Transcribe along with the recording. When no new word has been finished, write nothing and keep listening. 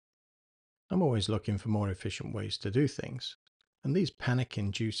I'm always looking for more efficient ways to do things, and these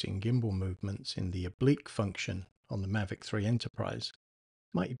panic-inducing gimbal movements in the oblique function on the Mavic 3 Enterprise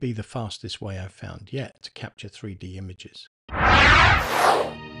might be the fastest way I've found yet to capture 3D images.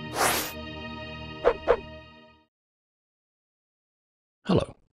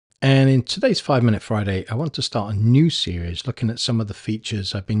 Hello, and in today's 5-Minute Friday, I want to start a new series looking at some of the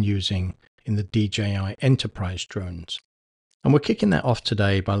features I've been using in the DJI Enterprise drones. And we're kicking that off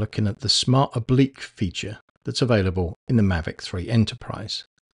today by looking at the Smart Oblique feature that's available in the Mavic 3 Enterprise.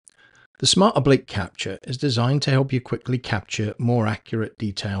 The Smart Oblique capture is designed to help you quickly capture more accurate,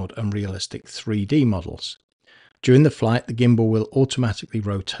 detailed and realistic 3D models. During the flight, the gimbal will automatically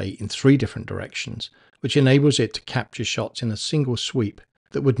rotate in 3 different directions, which enables it to capture shots in a single sweep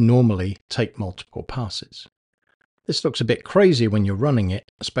that would normally take multiple passes. This looks a bit crazy when you're running it,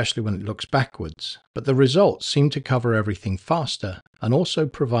 especially when it looks backwards, but the results seem to cover everything faster and also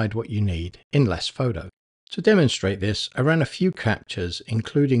provide what you need in less photo. To demonstrate this, I ran a few captures,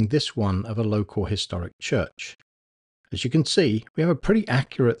 including this one of a local historic church. As you can see, we have a pretty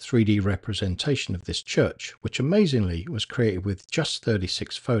accurate 3D representation of this church, which amazingly was created with just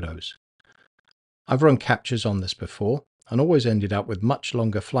 36 photos. I've run captures on this before and always ended up with much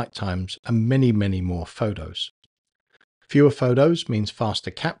longer flight times and many more photos. Fewer photos means faster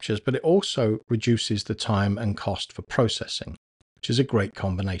captures, but it also reduces the time and cost for processing, which is a great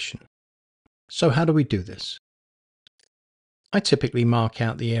combination. So how do we do this? I typically mark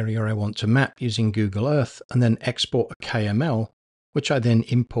out the area I want to map using Google Earth and then export a KML, which I then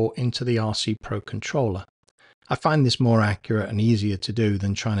import into the RC Pro controller. I find this more accurate and easier to do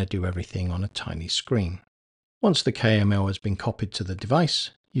than trying to do everything on a tiny screen. Once the KML has been copied to the device,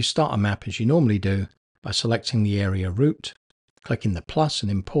 you start a map as you normally do by selecting the area route, clicking the plus and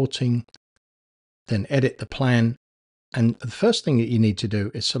importing, then edit the plan, and the first thing that you need to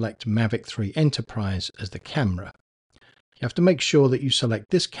do is select Mavic 3 Enterprise as the camera. You have to make sure that you select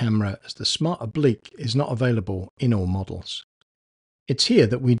this camera as the Smart Oblique is not available in all models. It's here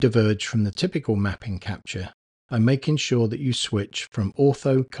that we diverge from the typical mapping capture by making sure that you switch from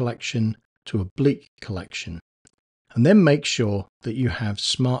Ortho Collection to Oblique Collection, and then make sure that you have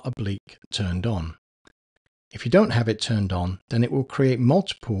Smart Oblique turned on. If you don't have it turned on, then it will create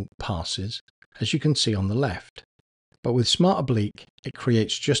multiple passes, as you can see on the left. But with Smart Oblique, it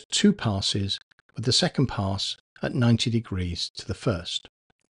creates just 2 passes, with the second pass at 90 degrees to the first.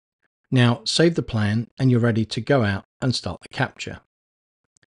 Now save the plan and you're ready to go out and start the capture.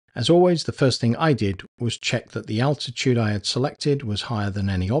 As always, the first thing I did was check that the altitude I had selected was higher than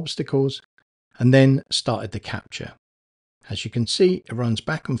any obstacles, and then started the capture. As you can see, it runs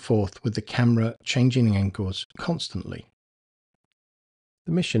back and forth with the camera changing angles constantly.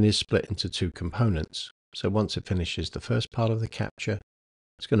 The mission is split into 2 components, so once it finishes the first part of the capture,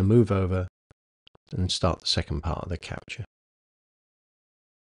 it's going to move over and start the second part of the capture.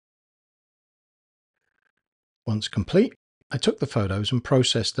 Once complete, I took the photos and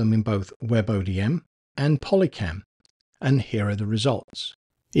processed them in both WebODM and Polycam, and here are the results.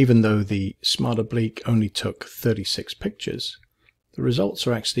 Even though the Smart Oblique only took 36 pictures, the results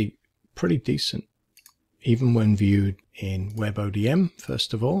are actually pretty decent, even when viewed in WebODM.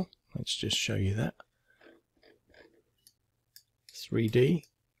 First of all, let's just show you that. 3D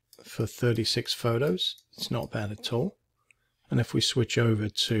for 36 photos, it's not bad at all. And if we switch over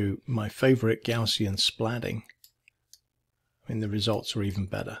to my favorite Gaussian splatting, I mean, the results are even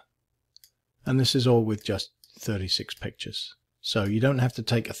better. And this is all with just 36 pictures. So you don't have to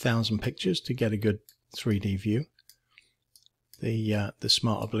take 1,000 pictures to get a good 3D view. The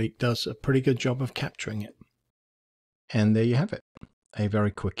Smart Oblique does a pretty good job of capturing it. And there you have it, a very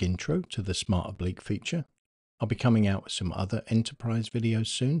quick intro to the Smart Oblique feature. I'll be coming out with some other Enterprise videos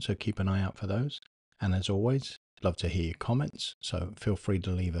soon, so keep an eye out for those. And as always, I'd love to hear your comments, so feel free to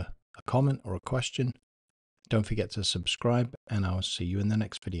leave a comment or a question. Don't forget to subscribe, and I'll see you in the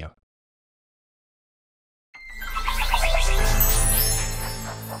next video.